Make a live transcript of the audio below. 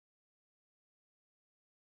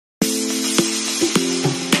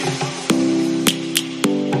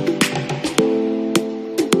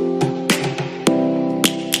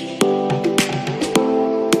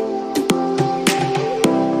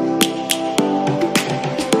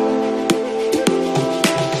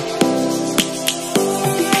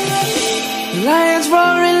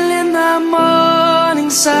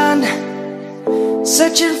sun,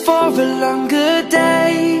 searching for a longer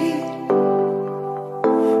day.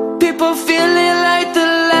 People feeling like the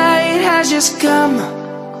light has just come.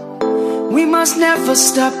 We must never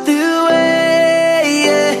stop the way.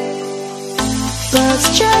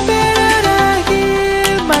 Birds chirping and I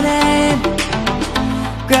hear my name,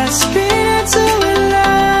 grasping into a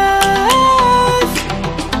life.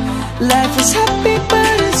 Life is happy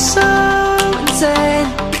but it's so insane.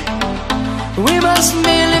 We must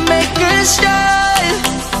merely make a start.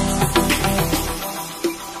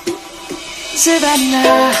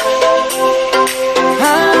 Savannah,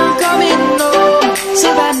 I'm coming home.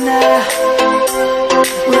 Savannah,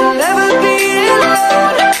 we'll never be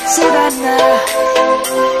alone. Savannah,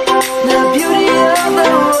 the beauty of the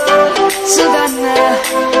world. Savannah,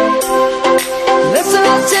 let's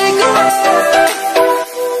all take a walk.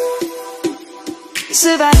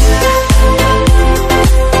 Savannah,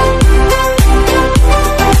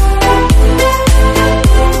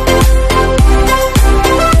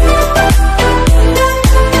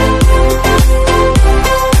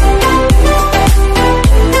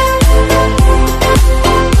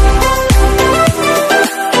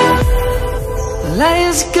 light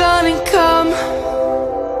is gonna come.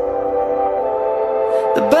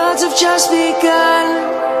 The birds have just begun.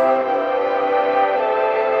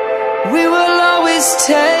 We will always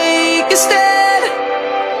take a stand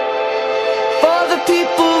for the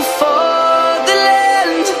people, for the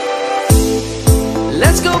land.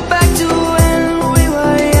 Let's go back to when we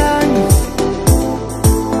were young.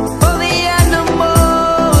 For the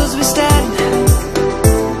animals we stand.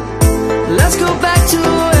 Let's go back to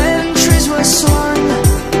when trees were swung,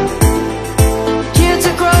 kids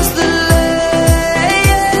across the land.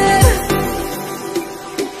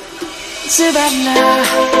 Savannah,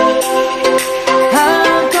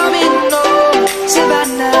 I'm coming home.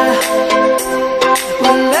 Savannah,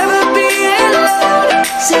 we'll never be alone.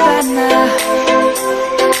 Savannah,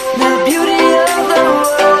 the beauty of the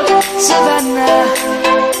world. Savannah,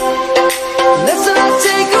 let's all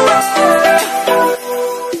take a walk.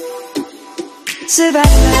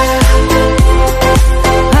 Savannah.